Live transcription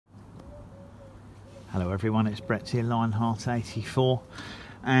Hello everyone, it's Brett here, Lionheart84,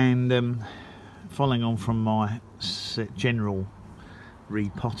 and following on from my general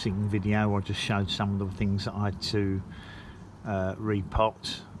repotting video, I just showed some of the things that I had to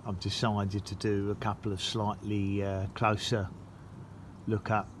repot. I've decided to do a couple of slightly closer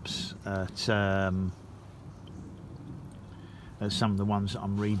look-ups at some of the ones that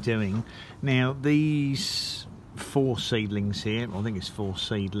I'm redoing. Now these 4 seedlings here, I think it's 4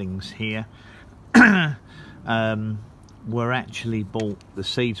 seedlings here, were actually bought. The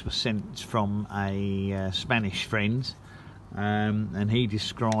seeds were sent from a Spanish friend, and he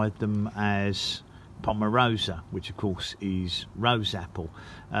described them as Pomarosa, which of course is rose apple.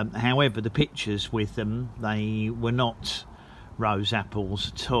 However, the pictures with them, they were not rose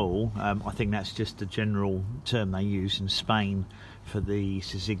apples at all. I think that's just a general term they use in Spain for the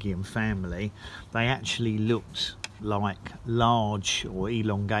Syzygium family. They actually looked like large or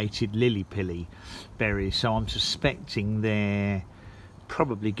elongated Lilly Pilly berries, so I'm suspecting they're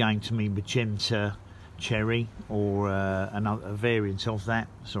probably going to be Magenta cherry or a variant of that.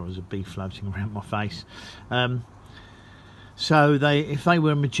 Sorry, there's a bee floating around my face. So if they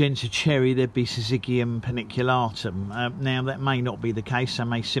were Magenta cherry, they'd be Syzygium paniculatum. Now that may not be the case. They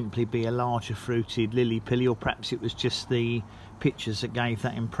may simply be a larger fruited Lilly Pilly, or perhaps it was just the pictures that gave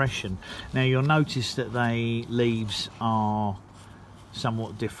that impression. Now you'll notice that the leaves are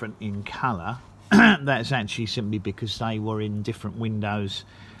somewhat different in colour. That's actually simply because they were in different windows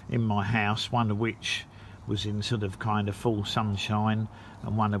in my house, one of which was in sort of kind of full sunshine,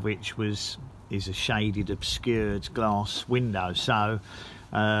 and one of which is a shaded, obscured glass window. So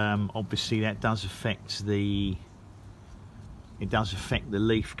obviously that does affect the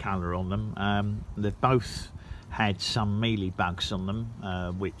leaf colour on them. They've both had some mealybugs on them,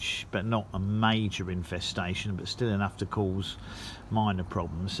 but not a major infestation, but still enough to cause minor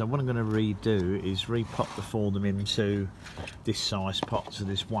problems. So what I'm going to redo is repot the 4 of them into this size pot, so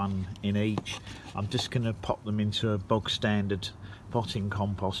there's 1 in each. I'm just going to pop them into a bog standard potting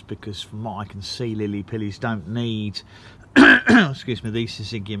compost, because from what I can see, Lilly Pillies don't need excuse me, these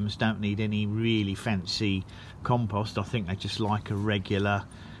Syzygiums don't need any really fancy compost. I think they just like a regular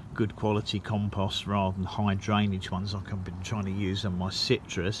good quality compost rather than high drainage ones like I've been trying to use on my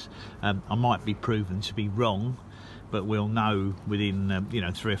citrus. I might be proven to be wrong, but we'll know within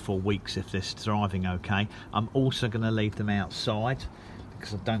 3 or 4 weeks if they're thriving okay. I'm also going to leave them outside,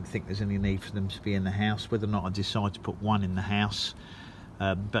 because I don't think there's any need for them to be in the house, whether or not I decide to put 1 in the house.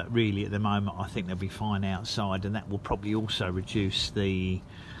 But really at the moment I think they'll be fine outside, and that will probably also reduce the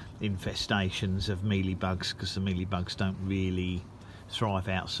infestations of mealybugs, because the mealybugs don't really thrive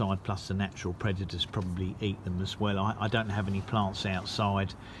outside, plus the natural predators probably eat them as well. I don't have any plants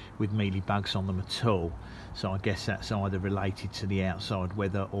outside with mealybugs on them at all, so I guess that's either related to the outside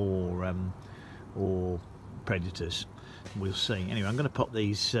weather or predators. We'll see. Anyway, I'm going to pop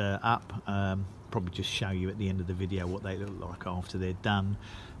these up, probably just show you at the end of the video what they look like after they're done,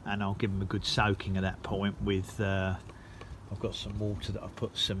 and I'll give them a good soaking at that point with I've got some water that I've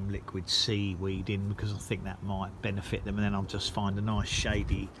put some liquid seaweed in, because I think that might benefit them, and then I'll just find a nice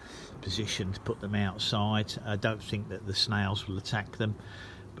shady position to put them outside. I don't think that the snails will attack them,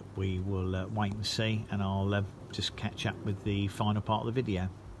 but we will wait and see, and I'll just catch up with the final part of the video.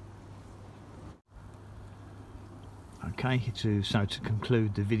 Okay, so to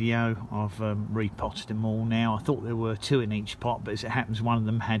conclude the video, I've repotted them all now. I thought there were 2 in each pot, but as it happens one of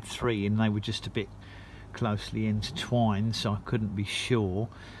them had 3, and they were just a bit closely intertwined, so I couldn't be sure.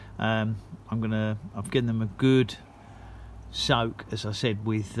 I've given them a good soak, as I said,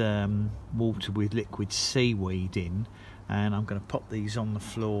 with water with liquid seaweed in, and I'm going to pop these on the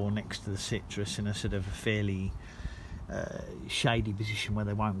floor next to the citrus in a sort of a fairly shady position where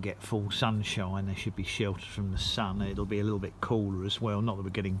they won't get full sunshine. They should be sheltered from the sun. It'll be a little bit cooler as well, not that we're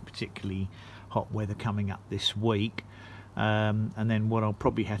getting particularly hot weather coming up this week. And then what I'll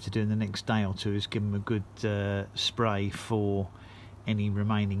probably have to do in the next day or 2 is give them a good spray for any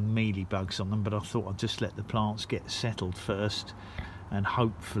remaining mealybugs on them, but I thought I'd just let the plants get settled first and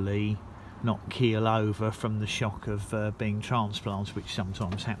hopefully not keel over from the shock of being transplanted, which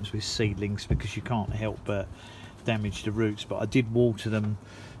sometimes happens with seedlings because you can't help but damage the roots. But I did water them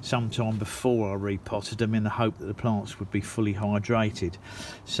sometime before I repotted them in the hope that the plants would be fully hydrated,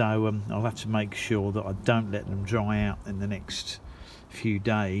 so I'll have to make sure that I don't let them dry out in the next few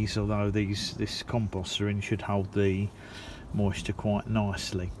days, although this compost syringe should hold the moisture quite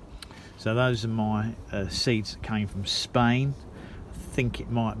nicely. So those are my seeds that came from Spain. I think it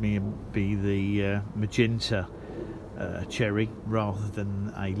might be the Magenta cherry rather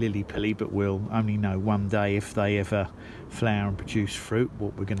than a Lilly Pilly, but we'll only know one day if they ever flower and produce fruit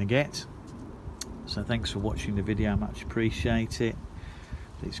what we're going to get. So thanks for watching the video, much appreciate it.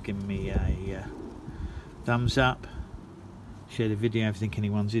 Please give me a thumbs up, share the video if you think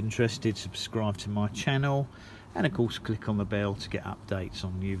anyone's interested, subscribe to my channel, and of course click on the bell to get updates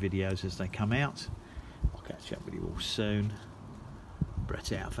on new videos as they come out. I'll catch up with you all soon.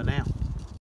 Brett out for now.